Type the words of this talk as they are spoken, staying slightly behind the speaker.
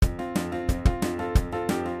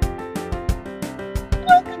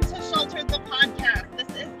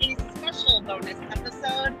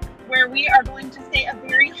we are going to say a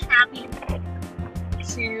very happy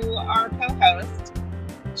to our co-host,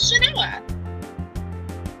 Chenoa.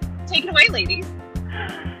 Take it away, ladies.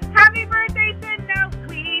 Happy birthday, Chenoa.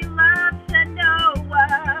 We love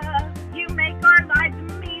Chenoa. You make our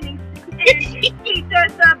lives meaningful and you teach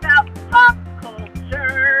us about pop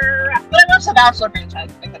culture. But I watched the Bachelor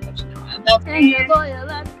franchise because of Chenoa. That's And you're loyal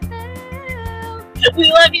as hell.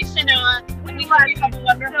 We love you, Chenoa. We hope love you have a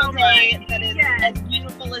wonderful so day much. that is Yes. as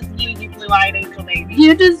beautiful as you blue-eyed angel baby.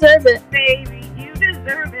 You deserve it. Baby, you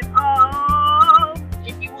deserve it all.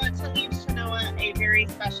 If you want to leave Chenoa a very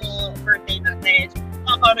special birthday message,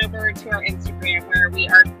 hop on over to our Instagram where we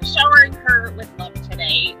are showering her with love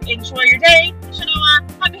today. Enjoy your day,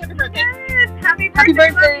 Chenoa. Happy birthday. Yes, happy birthday. Happy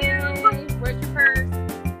Love birthday. you.